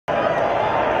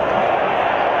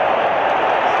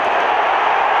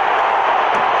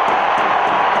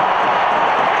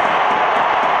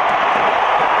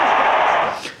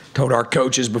told our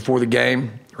coaches before the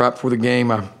game, right before the game,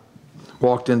 I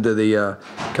walked into the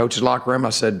coach's locker room.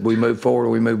 I said, we move forward or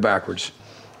we move backwards.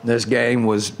 This game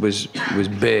was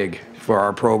big for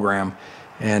our program,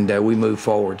 and we moved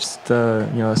forward. It's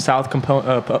the South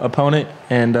opponent,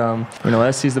 and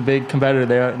SC's the big competitor.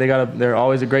 They're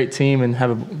always a great team and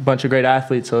have a bunch of great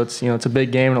athletes. So it's it's a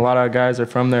big game, and a lot of our guys are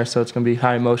from there. So it's going to be a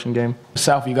high emotion game.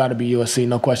 South, you got to be USC,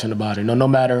 no question about it. No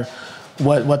matter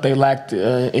what they lacked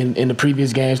in the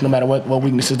previous games, no matter what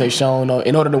weaknesses they've shown.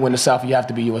 In order to win the South, you have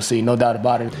to be USC, no doubt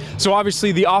about it. So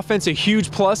obviously the offense a huge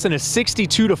plus in a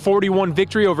 62-41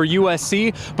 victory over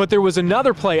USC, but there was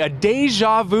another play, a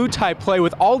deja vu type play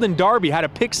with Alden Darby, had a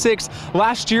pick six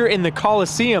last year in the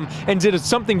Coliseum and did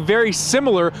something very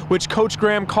similar, which Coach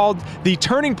Graham called the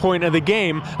turning point of the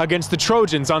game against the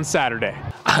Trojans on Saturday.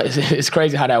 It's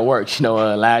crazy how that works.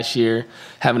 Last year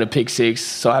having a pick six,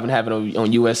 so having it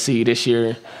on USC this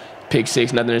year, pick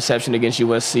six, another interception against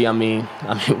USC. I mean,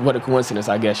 what a coincidence,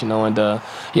 I guess. And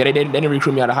yeah, they didn't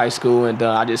recruit me out of high school, and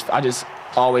I just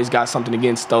always got something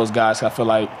against those guys. I feel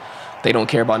like they don't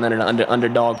care about none of the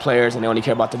underdog players, and they only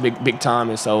care about the big time.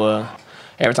 And so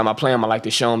every time I play them, I like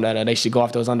to show them that they should go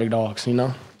off those underdogs.